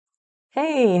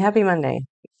Hey, happy Monday.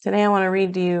 Today I want to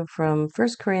read to you from 1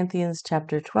 Corinthians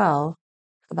chapter 12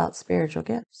 about spiritual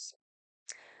gifts.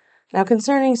 Now,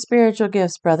 concerning spiritual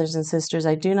gifts, brothers and sisters,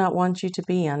 I do not want you to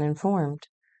be uninformed.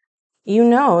 You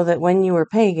know that when you were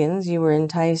pagans, you were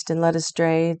enticed and led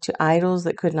astray to idols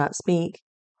that could not speak.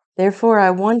 Therefore,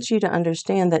 I want you to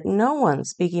understand that no one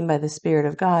speaking by the Spirit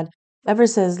of God ever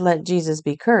says, "Let Jesus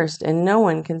be cursed," and no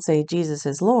one can say Jesus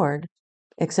is Lord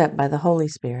except by the Holy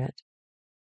Spirit.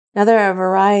 Now, there are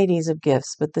varieties of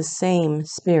gifts, but the same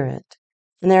Spirit.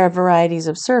 And there are varieties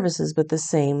of services, but the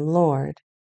same Lord.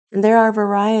 And there are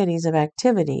varieties of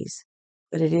activities,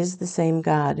 but it is the same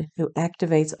God who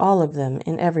activates all of them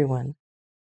in everyone.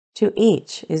 To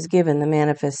each is given the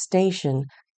manifestation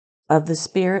of the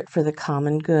Spirit for the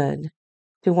common good.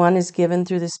 To one is given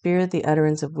through the Spirit the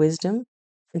utterance of wisdom,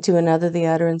 and to another the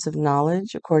utterance of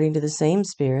knowledge according to the same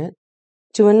Spirit.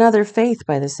 To another, faith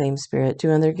by the same Spirit. To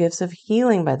another, gifts of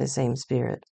healing by the same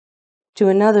Spirit. To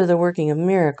another, the working of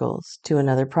miracles. To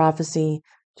another, prophecy.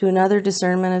 To another,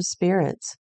 discernment of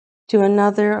spirits. To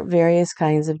another, various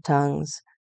kinds of tongues.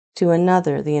 To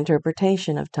another, the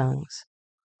interpretation of tongues.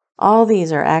 All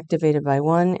these are activated by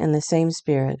one and the same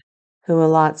Spirit, who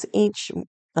allots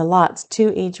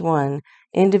to each one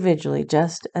individually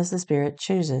just as the Spirit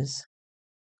chooses.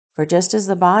 For just as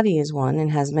the body is one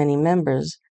and has many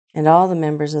members, and all the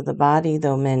members of the body,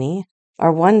 though many,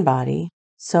 are one body,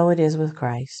 so it is with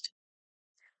Christ.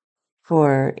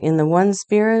 For in the one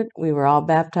Spirit we were all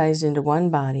baptized into one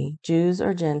body, Jews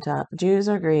or Gentiles, Jews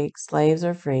or Greeks, slaves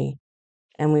or free,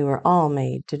 and we were all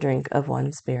made to drink of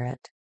one Spirit.